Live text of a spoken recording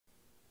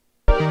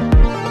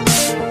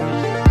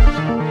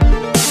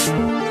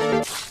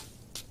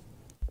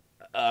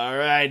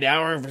right,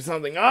 now we're in for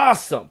something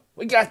awesome.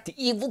 We got the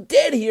Evil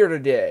Dead here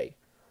today.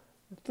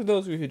 For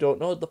those of you who don't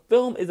know, the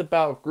film is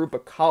about a group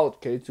of college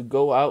kids who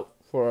go out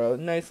for a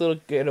nice little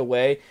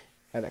getaway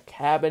at a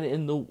cabin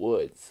in the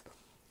woods.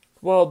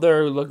 While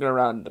they're looking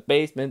around in the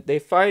basement, they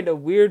find a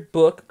weird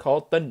book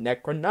called the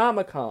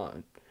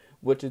Necronomicon,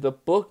 which is a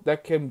book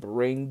that can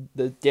bring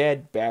the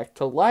dead back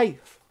to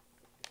life.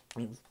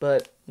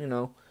 But,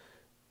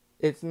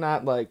 it's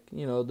not like,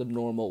 the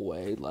normal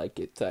way. Like,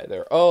 it's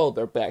either,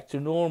 they're back to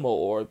normal,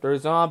 or they're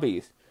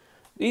zombies.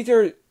 These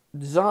are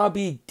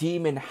zombie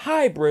demon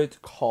hybrids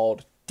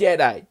called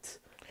Deadites.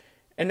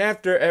 And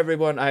after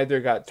everyone either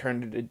got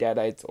turned into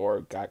Deadites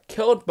or got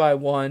killed by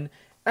one,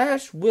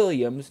 Ash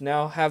Williams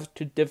now has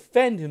to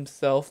defend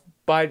himself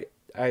by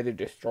either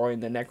destroying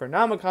the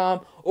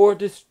Necronomicon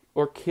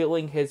or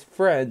killing his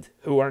friends,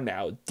 who are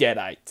now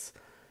Deadites.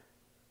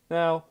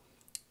 Now,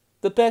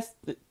 the best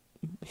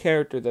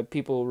character that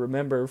people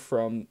remember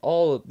from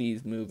all of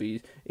these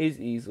movies is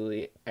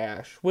easily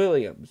Ash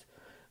Williams.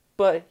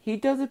 But he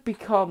doesn't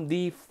become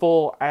the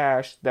full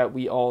Ash that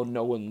we all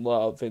know and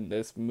love in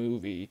this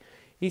movie.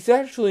 He's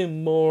actually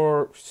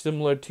more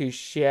similar to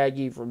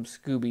Shaggy from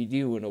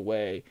Scooby-Doo in a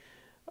way.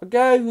 A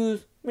guy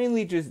who's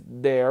mainly just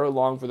there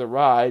along for the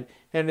ride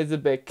and is a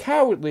bit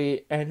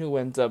cowardly and who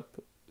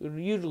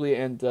usually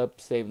ends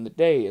up saving the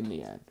day in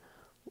the end.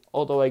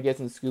 Although I guess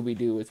in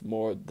Scooby-Doo it's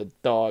more the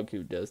dog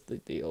who does the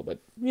deal, but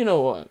you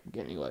know what,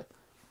 anyway.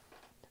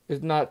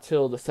 It's not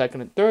till the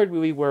second and third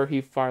movie where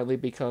he finally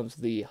becomes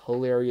the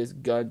hilarious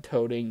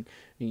gun-toting,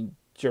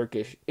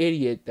 jerkish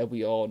idiot that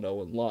we all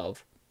know and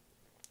love.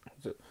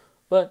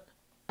 But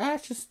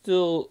Ash is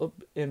still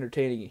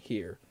entertaining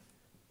here.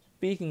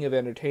 Speaking of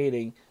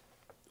entertaining,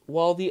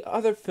 while the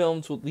other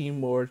films would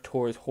lean more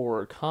towards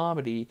horror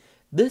comedy,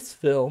 this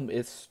film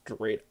is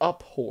straight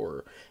up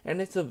horror,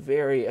 and it's a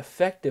very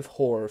effective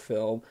horror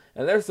film,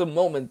 and there's some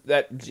moments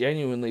that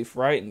genuinely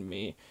frightened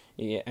me,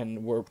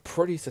 and were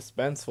pretty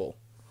suspenseful.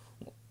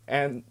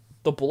 And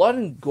the blood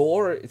and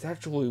gore is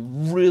actually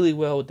really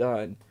well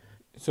done.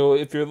 So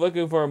if you're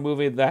looking for a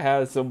movie that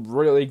has some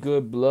really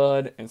good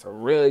blood and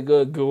some really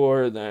good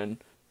gore, then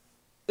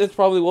this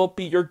probably won't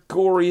be your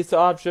goriest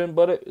option,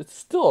 but it's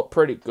still a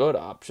pretty good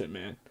option,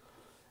 man.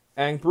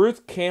 And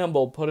Bruce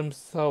Campbell put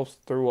himself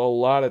through a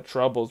lot of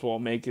troubles while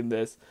making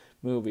this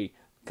movie.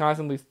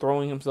 Constantly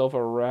throwing himself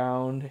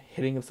around,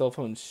 hitting himself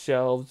on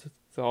shelves.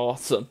 It's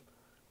awesome.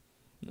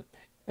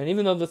 And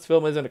even though this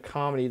film isn't a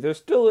comedy, there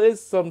still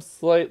is some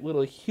slight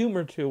little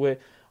humor to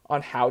it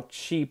on how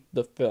cheap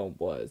the film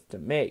was to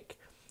make.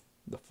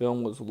 The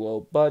film was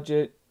low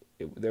budget,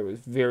 there was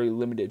very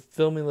limited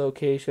filming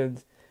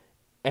locations,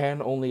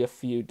 and only a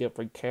few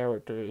different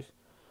characters.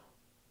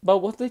 But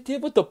what they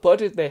did with the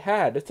budget they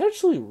had, it's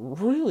actually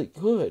really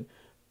good.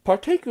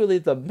 Particularly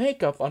the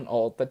makeup on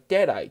all the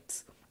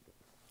Deadites.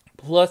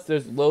 Plus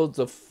there's loads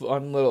of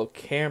fun little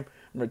camera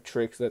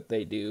tricks that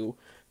they do.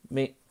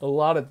 A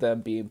lot of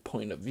them being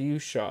point of view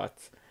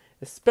shots.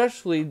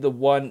 Especially the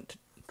one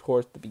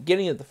towards the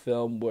beginning of the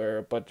film where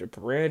a bunch of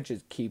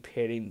branches keep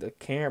hitting the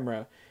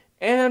camera.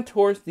 And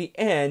towards the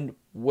end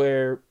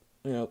where,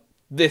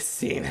 this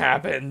scene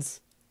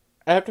happens.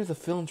 After the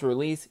film's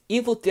release,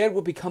 Evil Dead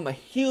would become a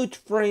huge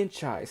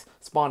franchise,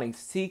 spawning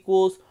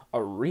sequels,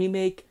 a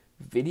remake,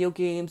 video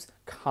games,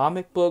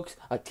 comic books,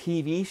 a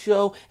TV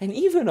show, and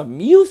even a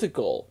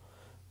musical.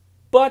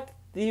 But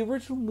the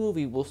original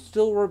movie will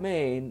still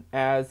remain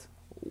as,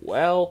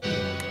 well,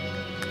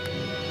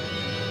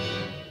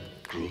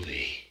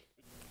 groovy.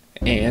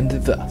 And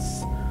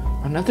thus,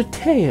 another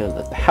tale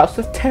of the House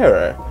of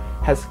Terror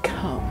has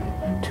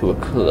come to a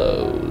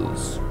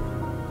close.